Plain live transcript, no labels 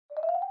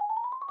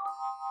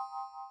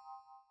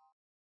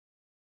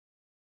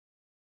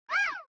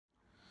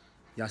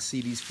Y'all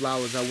see these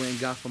flowers I went and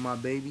got for my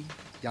baby?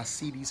 Y'all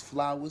see these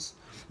flowers?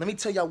 Let me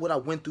tell y'all what I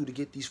went through to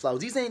get these flowers.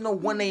 These ain't no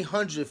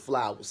 1-800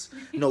 flowers.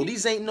 No,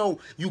 these ain't no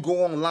you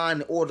go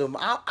online and order them.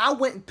 I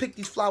went and picked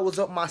these flowers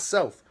up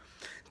myself.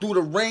 Through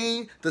the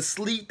rain, the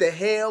sleet, the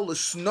hail, the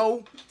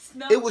snow.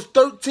 It was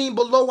 13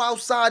 below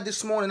outside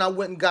this morning. I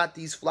went and got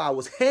these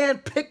flowers.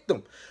 Hand picked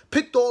them.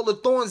 Picked all the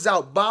thorns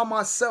out by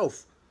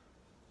myself.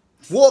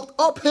 Walked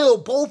uphill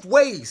both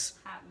ways.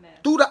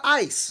 Through the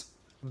ice.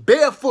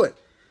 Barefoot.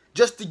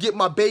 Just to get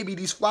my baby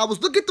these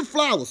flowers. Look at the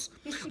flowers.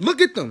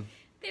 Look at them.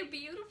 They're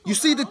beautiful. You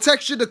see the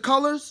texture, the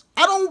colors?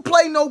 I don't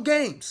play no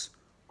games.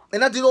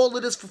 And I did all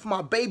of this for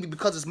my baby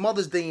because it's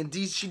Mother's Day and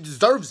she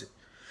deserves it.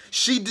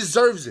 She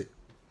deserves it.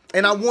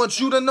 And I want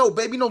you to know,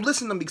 baby, no,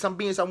 listen to me because I'm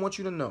being, I want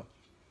you to know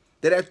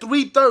that at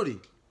 3:30,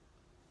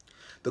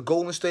 the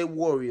Golden State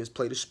Warriors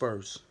play the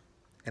Spurs.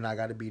 And I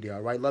got to be there,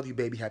 all right? Love you,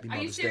 baby. Happy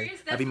Mother's Day.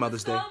 Happy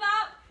Mother's Day.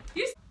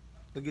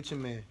 Look at your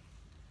man.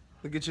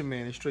 Look at your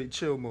man in straight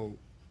chill mode.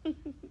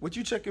 What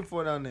you checking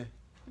for down there?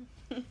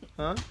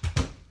 Huh?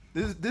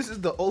 This is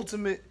the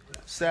ultimate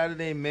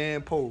Saturday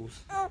man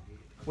pose.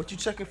 What you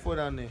checking for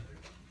down there?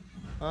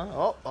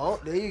 Huh? Oh,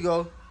 there you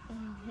go.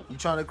 You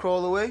trying to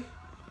crawl away?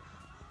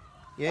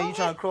 Yeah, you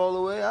trying to crawl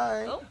away? All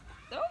right. Oh.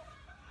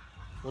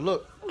 Well,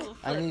 look,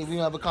 I need we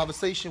have a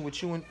conversation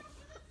with you and...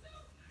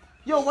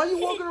 Yo, why you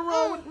walking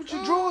around with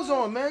your drawers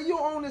on, man? You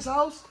don't own this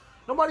house.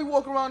 Nobody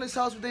walk around this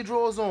house with their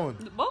drawers on.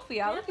 Both of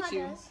y'all, look at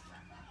you.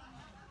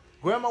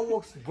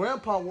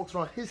 Grandpa walks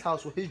around his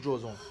house with his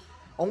drawers on.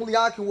 Only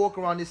I can walk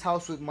around this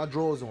house with my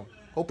drawers on.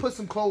 Go put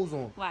some clothes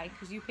on. Why?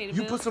 Because you paid a bill?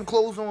 bill? You put some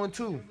clothes on,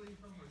 too.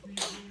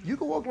 You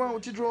can walk around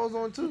with your drawers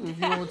on, too, if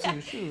you want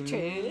to. Shoot.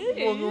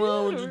 You walk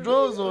around with your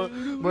drawers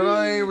on, but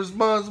I ain't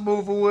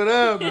responsible for what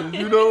happens.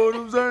 You know what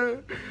I'm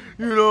saying?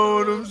 You know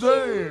what I'm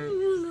saying?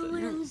 You know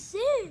what I'm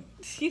saying?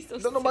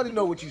 Don't nobody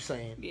know what you're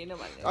saying. Yeah,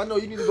 nobody knows. I know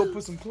you need to go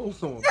put some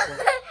clothes on.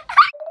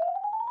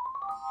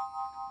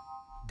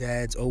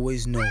 Dads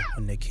always know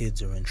when their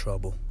kids are in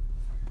trouble.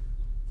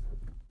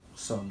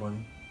 What's up,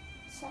 buddy?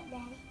 What's up,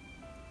 Daddy?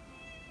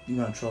 You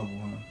got in trouble,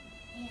 huh?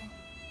 Yeah.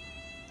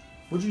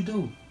 What'd you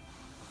do?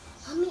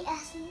 Mommy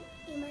asked me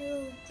in my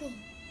room clean.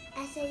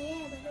 I said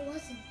yeah, but it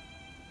wasn't.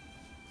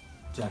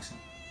 Jackson,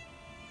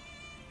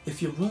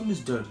 if your room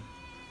is dirty,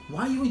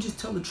 why you ain't just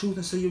tell the truth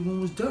and say your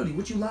room was dirty?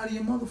 What you lie to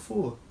your mother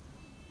for?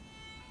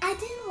 I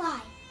didn't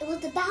lie. It was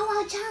the Bow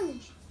Wow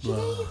challenge. She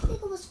didn't even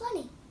think it was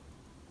funny.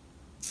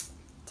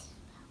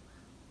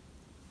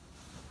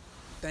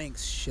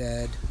 Thanks,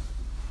 Shad.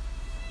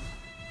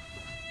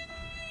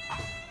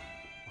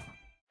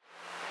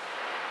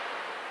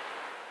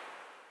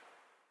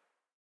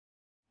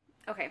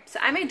 Okay, so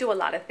I may do a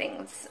lot of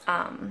things,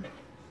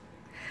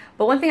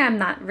 but one thing I'm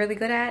not really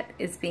good at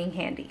is being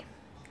handy,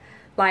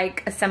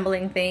 like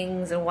assembling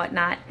things and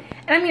whatnot.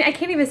 And I mean, I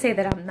can't even say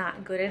that I'm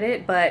not good at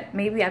it, but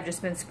maybe I've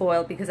just been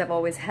spoiled because I've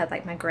always had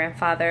like my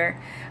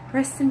grandfather,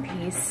 rest in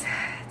peace,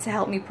 to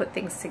help me put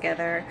things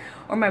together,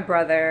 or my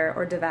brother,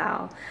 or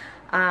Deval.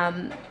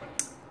 I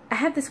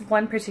have this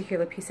one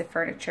particular piece of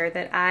furniture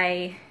that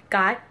I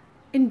got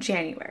in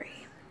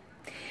January,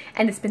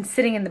 and it's been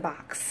sitting in the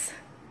box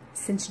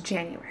since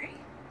January.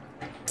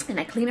 And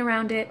I clean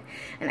around it,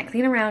 and I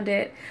clean around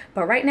it,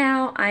 but right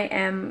now I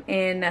am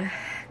in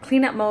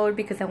cleanup mode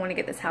because I want to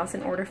get this house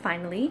in order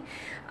finally.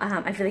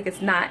 I feel like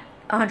it's not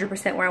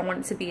 100% where I want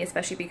it to be,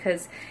 especially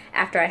because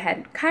after I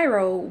had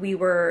Cairo, we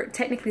were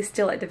technically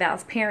still at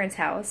Deval's parents'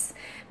 house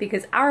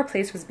because our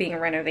place was being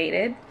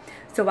renovated.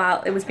 So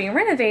while it was being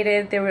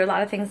renovated, there were a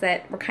lot of things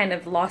that were kind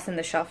of lost in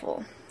the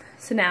shuffle.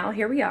 So now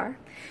here we are.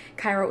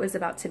 Cairo is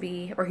about to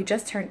be, or he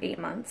just turned 8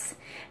 months,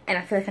 and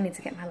I feel like I need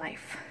to get my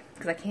life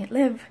because I can't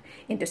live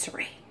in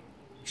disarray.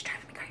 It's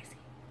driving me crazy.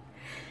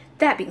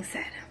 That being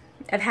said,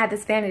 I've had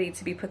this vanity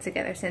to be put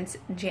together since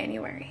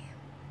January.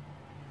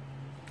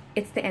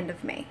 It's the end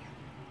of May.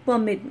 Well,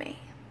 mid-May.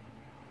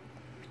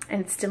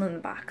 And it's still in the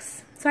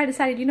box. So I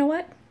decided, you know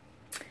what?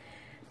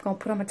 I'm going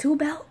to put on my tool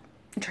belt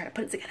and try to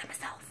put it together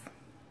myself.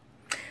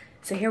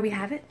 So here we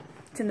have it.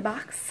 It's in the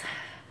box.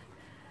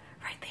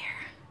 Right there.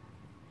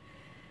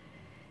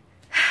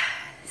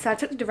 So I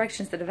took the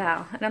directions to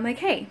Deval, and I'm like,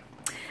 hey,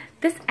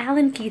 this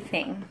Allen key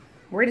thing,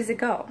 where does it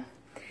go?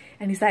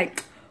 And he's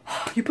like,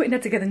 oh, you putting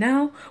that together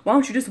now? Why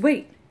don't you just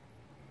wait?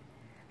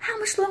 How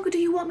much longer do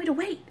you want me to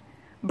wait?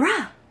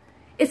 Bruh,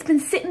 it's been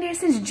sitting there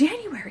since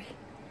January.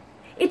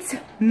 It's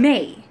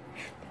May.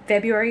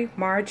 February,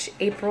 March,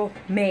 April,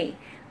 May.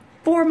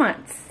 4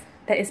 months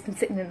that it's been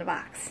sitting in the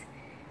box.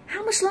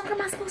 How much longer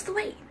am I supposed to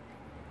wait?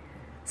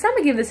 So I'm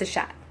gonna give this a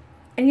shot.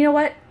 And you know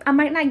what? I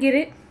might not get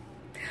it,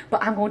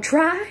 but I'm gonna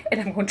try,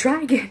 and I'm gonna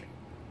try again.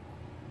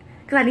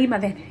 Because I need my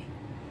vanity.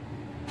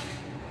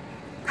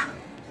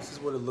 This is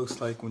what it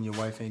looks like when your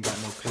wife ain't got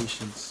no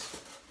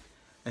patience.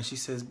 And she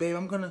says, babe,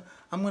 I'm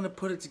gonna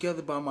put it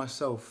together by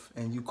myself.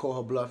 And you call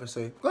her bluff and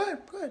say, go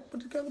ahead, put it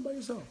together by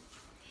yourself.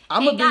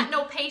 Ain't got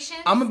no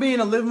patience. I'm gonna be in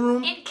the living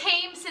room. It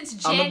came since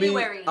since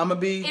January.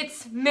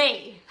 It's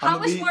May. How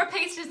much more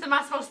patience am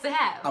I supposed to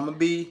have? I'm gonna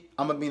be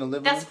in the living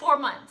room. That's 4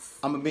 months.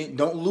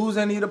 Don't lose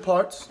any of the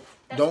parts.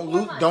 Don't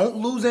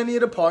lose any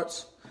of the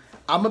parts.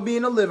 I'm gonna be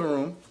in the living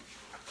room.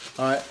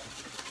 All right.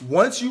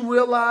 Once you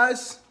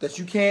realize that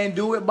you can't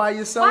do it by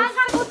yourself. Why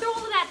I gotta go through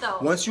all of that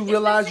though? Once you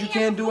realize you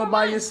can't do it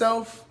by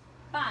yourself,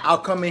 I'll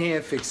come in here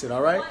and fix it.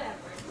 All right.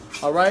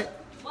 Whatever. All right.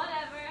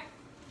 Whatever.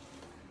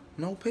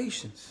 No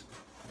patience.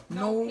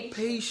 No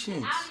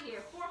patience. Get out of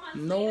here. 4 months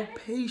No later?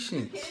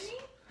 patience. You kidding me?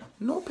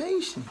 No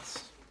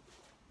patience.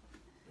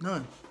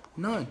 None.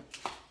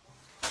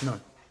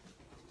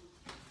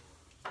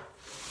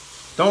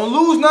 Don't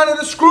lose none of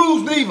the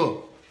screws, neither.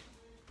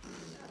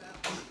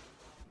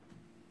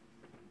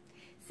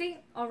 See,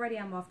 already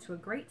I'm off to a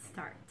great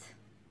start.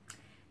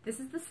 This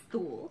is the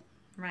stool,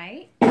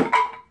 right?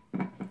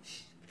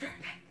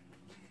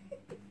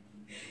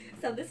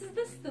 So this is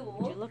the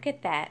stool. Look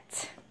at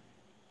that.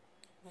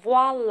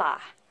 Voila.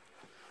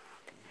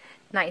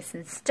 Nice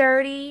and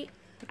sturdy.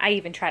 I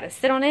even tried to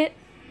sit on it.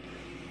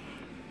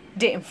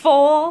 Didn't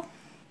fall.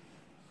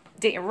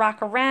 Didn't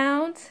rock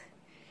around.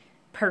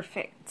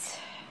 Perfect.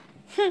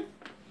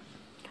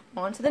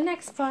 On to the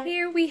next part.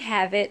 Here we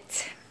have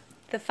it.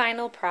 The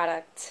final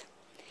product.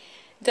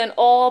 Done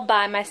all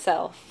by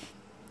myself.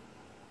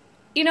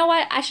 You know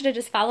what? I should have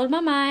just followed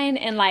my mind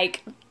and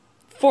like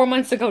 4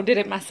 months ago did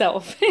it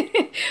myself.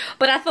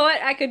 But I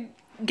thought I could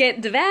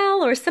get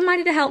Deval or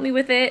somebody to help me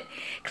with it.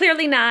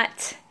 Clearly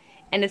not.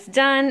 And it's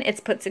done. It's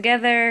put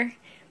together.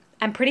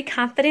 I'm pretty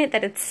confident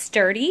that it's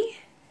sturdy.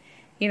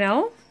 You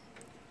know?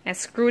 I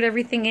screwed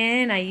everything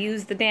in. I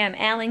used the damn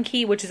Allen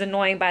key, which is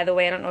annoying, by the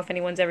way. I don't know if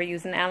anyone's ever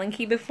used an Allen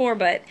key before,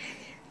 but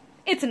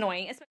it's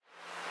annoying.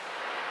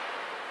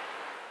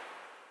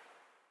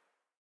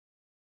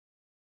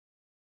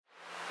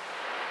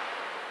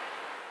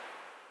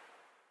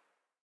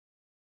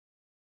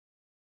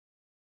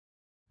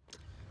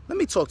 Let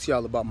me talk to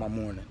y'all about my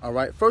morning, all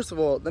right? First of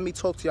all, let me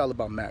talk to y'all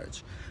about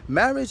marriage.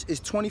 Marriage is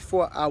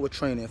 24-hour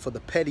training for the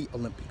petty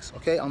Olympics,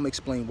 okay? I'm gonna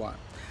explain why.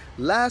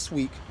 Last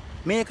week,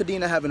 me and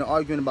Kadena having an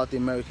argument about the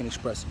American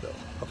Express bill,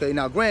 okay?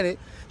 Now, granted,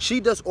 she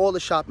does all the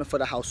shopping for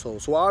the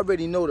household, so I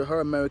already know that her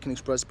American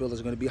Express bill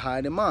is gonna be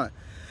higher than mine.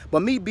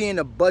 But me being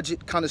a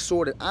budget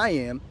connoisseur that I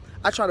am,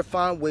 I try to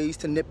find ways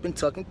to nip and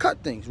tuck and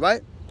cut things,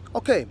 right?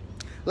 Okay,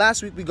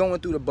 last week we going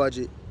through the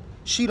budget.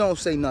 She don't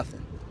say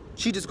nothing.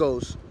 She just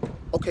goes,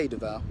 okay,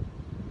 Deval.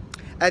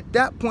 At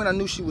that point, I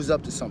knew she was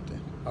up to something,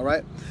 all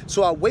right?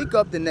 So I wake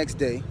up the next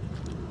day,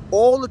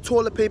 all the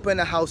toilet paper in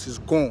the house is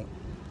gone.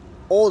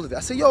 All of it.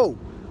 I said, yo,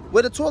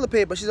 where the toilet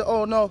paper? She said,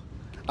 oh, no.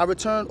 I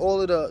returned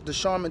all of the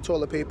Charmin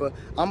toilet paper.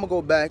 I'm going to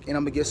go back and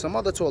I'm going to get some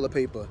other toilet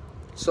paper.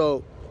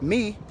 So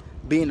me,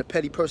 being the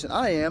petty person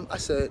I am, I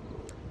said,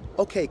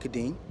 okay,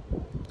 Kadeen.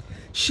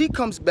 She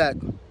comes back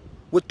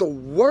with the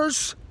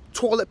worst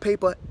toilet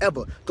paper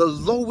ever. The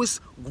lowest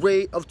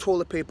grade of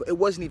toilet paper. It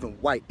wasn't even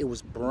white. It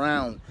was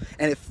brown.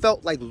 And it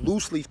felt like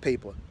loose leaf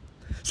paper.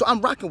 So I'm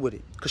rocking with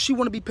it. Because she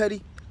want to be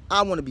petty.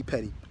 I want to be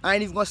petty. I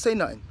ain't even going to say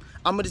nothing.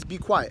 I'm going to just be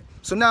quiet.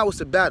 So now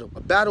it's a battle. A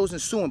battle is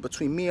ensuing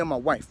between me and my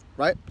wife,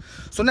 right?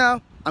 So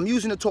now I'm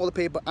using the toilet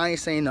paper. I ain't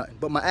saying nothing.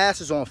 But my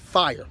ass is on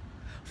fire.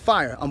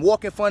 Fire. I'm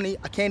walking funny.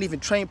 I can't even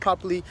train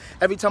properly.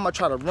 Every time I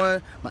try to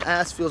run, my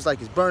ass feels like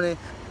it's burning.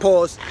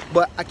 Pause.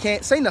 But I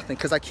can't say nothing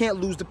because I can't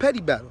lose the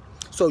petty battle.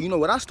 So you know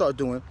what I start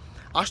doing?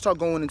 I start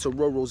going into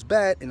Roro's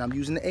bag and I'm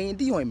using the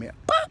A&D ointment.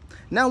 Pop!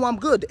 Now I'm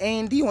good. The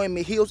A&D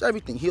ointment heals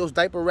everything. Heals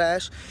diaper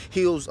rash,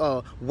 heals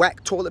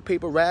whack toilet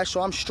paper rash.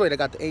 So I'm straight. I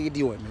got the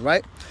A&D ointment,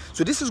 right?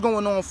 So this is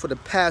going on for the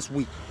past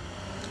week.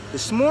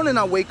 This morning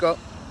I wake up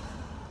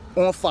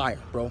on fire,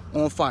 bro.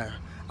 On fire.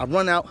 I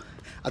run out.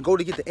 I go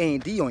to get the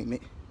A&D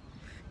ointment.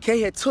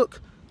 Kay had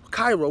took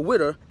Cairo with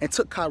her and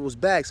took Cairo's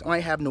bag, so I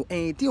ain't have no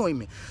A&D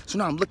ointment. So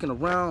now I'm looking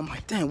around. I'm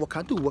like, damn, what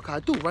can I do? What can I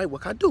do, right?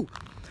 What can I do?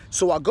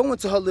 So I go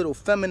into her little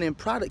feminine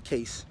product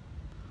case.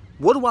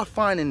 What do I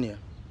find in there?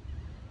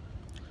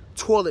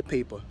 Toilet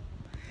paper.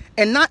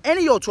 And not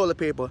any old toilet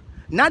paper.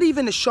 Not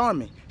even the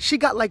Charmin. She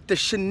got like the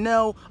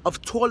Chanel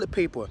of toilet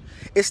paper.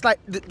 It's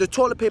like the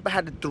toilet paper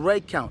had the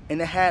thread count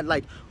and it had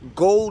like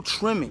gold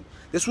trimming.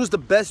 This was the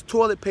best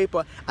toilet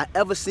paper I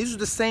ever seen. This was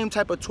the same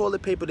type of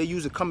toilet paper they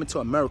use to come into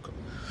America.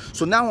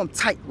 So now I'm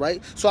tight,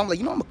 right? So I'm like,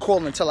 you know, I'm gonna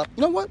call and tell her,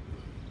 you know what?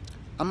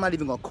 I'm not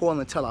even gonna call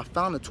until I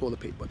found the toilet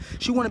paper.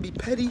 She wanna be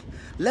petty?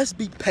 Let's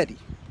be petty.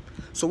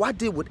 So I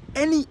did what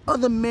any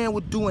other man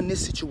would do in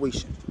this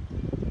situation.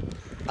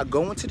 I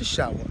go into the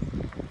shower.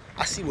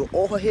 I see where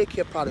all her hair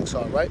care products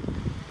are, right?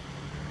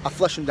 I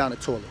flush them down the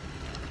toilet.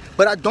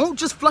 But I don't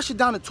just flush it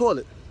down the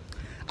toilet.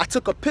 I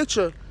took a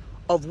picture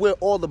of where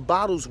all the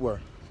bottles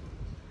were.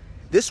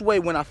 This way,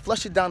 when I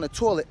flush it down the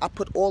toilet, I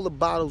put all the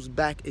bottles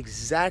back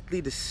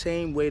exactly the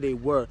same way they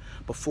were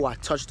before I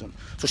touched them.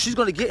 So she's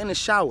gonna get in the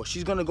shower.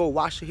 She's gonna go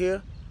wash her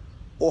hair,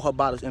 all her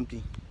bottles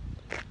empty.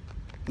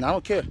 And I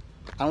don't care.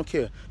 I don't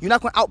care. You're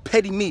not gonna out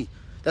petty me.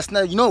 That's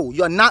not, no,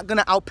 you're not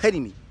gonna out petty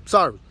me.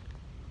 Sorry.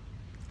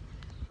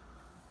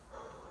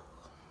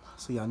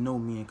 So y'all know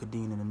me and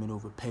Kadeen in the middle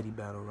of a petty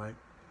battle, right?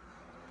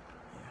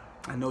 Yeah.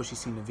 I know she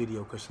seen the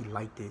video because she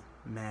liked it.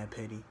 Mad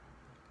petty.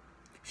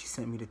 She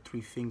sent me the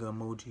 3-finger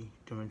emoji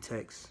during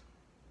text.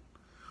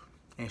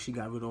 And she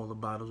got rid of all the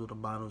bottles. All the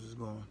bottles is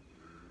gone.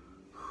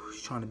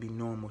 She's trying to be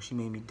normal. She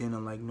made me dinner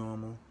like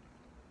normal.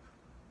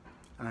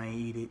 I ain't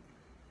eat it.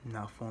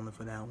 Not falling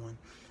for that one.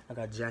 I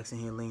got Jackson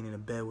here laying in the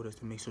bed with us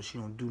to make sure she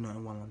don't do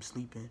nothing while I'm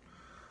sleeping.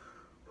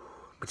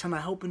 But y'all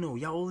not helping though.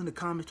 Y'all all in the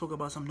comments talk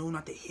about some, no,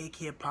 not the hair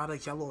care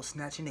products. Y'all all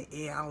snatching the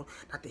air out.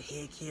 Not the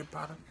hair care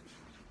product.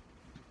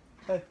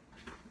 Hey.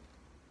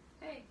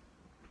 Hey.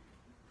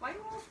 Why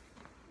you all...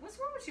 What's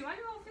wrong with you? Why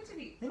you all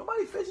fidgety? Ain't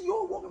nobody fidgety. You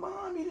all walking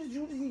behind me. This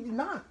is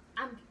not.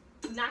 I'm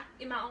not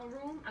in my own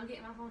room. I'm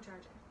getting my phone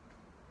charger.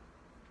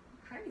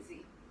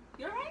 Crazy.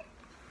 You alright?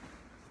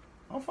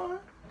 I'm fine.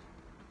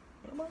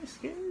 Nobody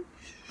scared.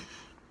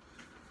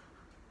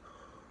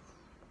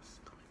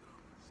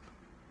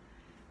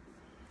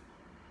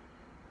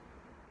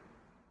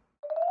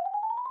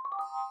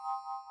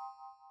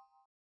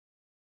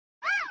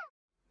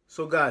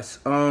 So guys,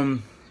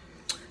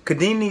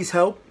 Kadeem needs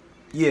help.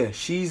 Yeah,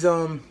 she's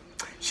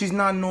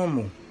not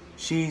normal.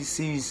 She's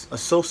a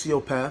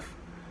sociopath.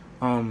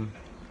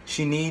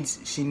 She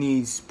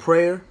needs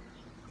prayer.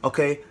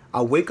 Okay,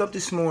 I wake up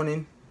this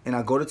morning and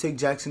I go to take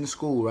Jackson to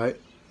school, right?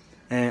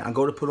 And I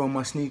go to put on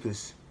my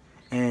sneakers,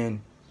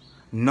 and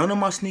none of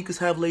my sneakers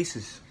have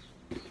laces.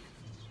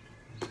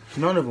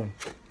 None of them.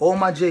 All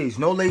my J's,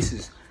 no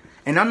laces.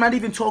 And I'm not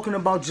even talking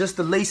about just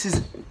the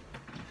laces.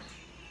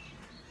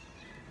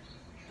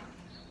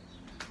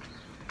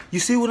 You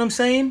see what I'm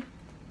saying?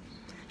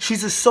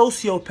 She's a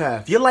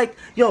sociopath. You're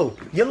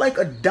like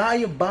a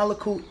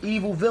diabolical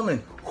evil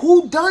villain.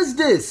 Who does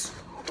this?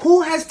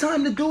 Who has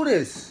time to do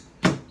this?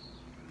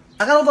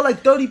 I got over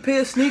like 30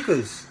 pair of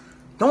sneakers.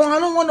 I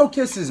don't want no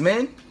kisses,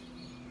 man.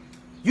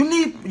 You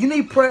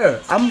need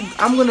prayer. We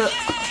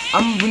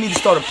need to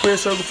start a prayer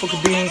circle for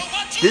Kadeem.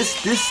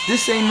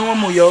 This ain't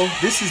normal, yo.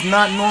 This is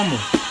not normal.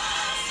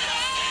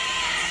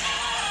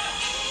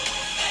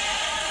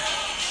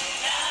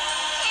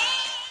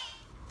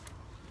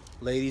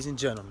 Ladies and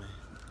gentlemen,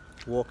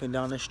 walking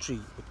down the street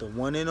with the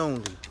one and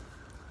only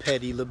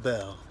Petty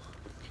LaBelle.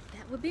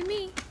 That would be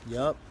me.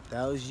 Yup,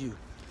 that was you.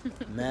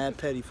 Mad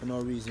petty for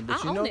no reason.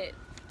 But I'll own it.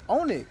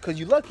 Own it, because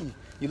you lucky.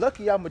 You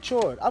lucky I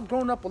matured. I've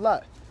grown up a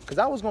lot. Because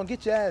I was going to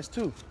get your ass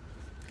too.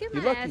 Get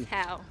my ass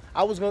how?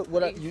 I was going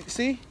to, you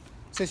see,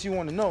 since you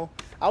want to know,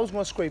 I was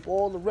going to scrape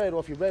all the red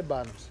off your red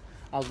bottoms.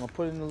 I was going to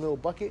put it in a little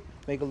bucket,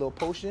 make a little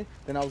potion,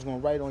 then I was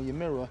going to write on your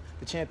mirror,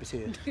 the champ is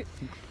here.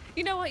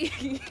 You know what?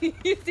 You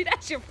see,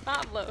 that's your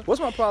problem. What's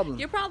my problem?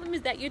 Your problem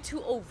is that you're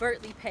too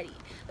overtly petty.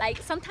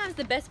 Like, sometimes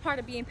the best part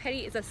of being petty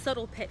is a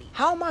subtle petty.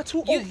 How am I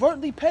too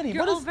overtly petty?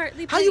 You're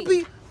overtly petty. How you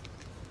be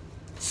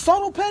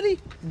subtle petty?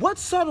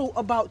 What's subtle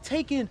about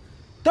taking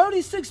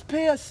 36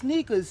 pair of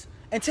sneakers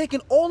and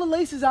taking all the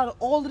laces out of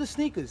all of the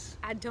sneakers?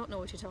 I don't know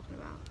what you're talking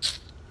about.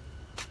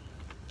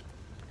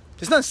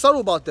 There's nothing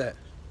subtle about that.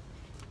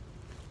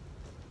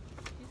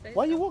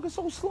 Why are you so. walking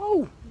so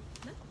slow?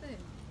 Nothing.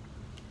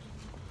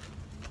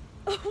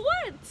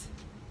 What?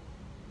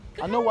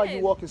 Go I know why ahead.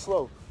 you walking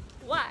slow.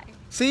 Why?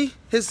 See?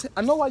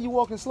 I know why you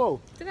walking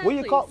slow. Where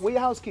your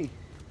house key?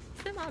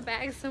 It's in my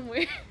bag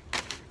somewhere.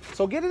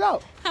 So get it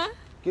out. Huh?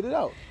 Get it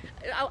out.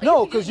 Oh,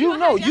 No, because you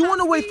want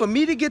to wait key? for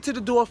me to get to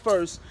the door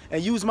first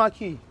and use my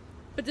key.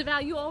 But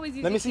DeVal, you always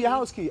use Let me see your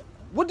house key.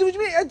 What do you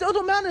mean? It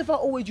don't matter if I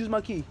always use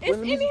my key. It's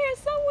in here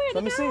somewhere.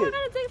 Let me see it. I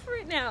gotta take for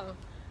it now.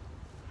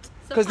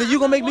 Because then you're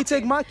going to make me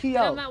take my key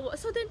out.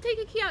 So then take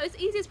your key out. It's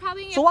easy. It's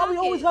probably in your So why pocket. we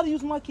always got to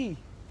use my key?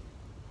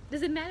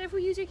 Does it matter if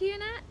we use your key or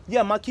not?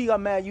 Yeah, my key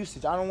got mad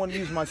usage. I don't want to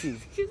use my key.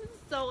 This is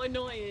so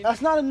annoying.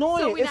 That's not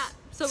annoying.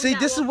 See,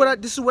 this is what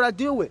I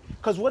deal with.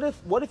 Because what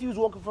if you was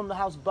walking from the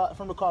house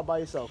from the car by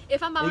yourself?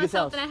 If I'm by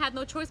myself, then I have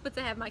no choice but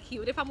to have my key.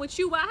 But if I'm with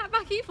you, what I have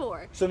my key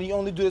for? So then you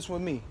only do this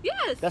with me?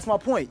 Yes. That's my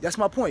point. That's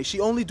my point. She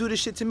only do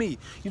this shit to me.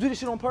 You do this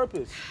shit on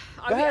purpose.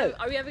 Go ahead.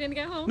 Are we ever gonna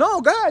get home? No,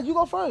 go ahead. You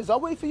go first. I'll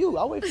wait for you.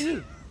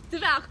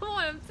 DeVal, come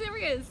on. I'm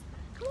serious.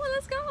 Come on,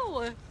 let's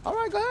go. All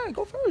right, go ahead.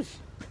 Go first.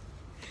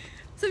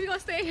 So we gonna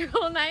stay here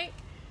all night?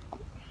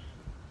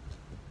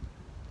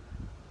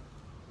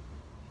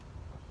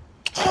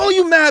 Oh,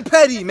 you mad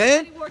petty,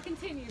 man.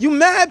 You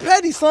mad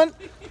petty, son.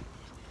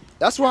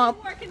 That's why I'm...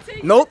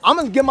 Nope, I'm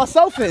going to get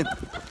myself in.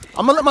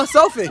 I'm going to let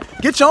myself in.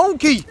 Get your own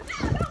key.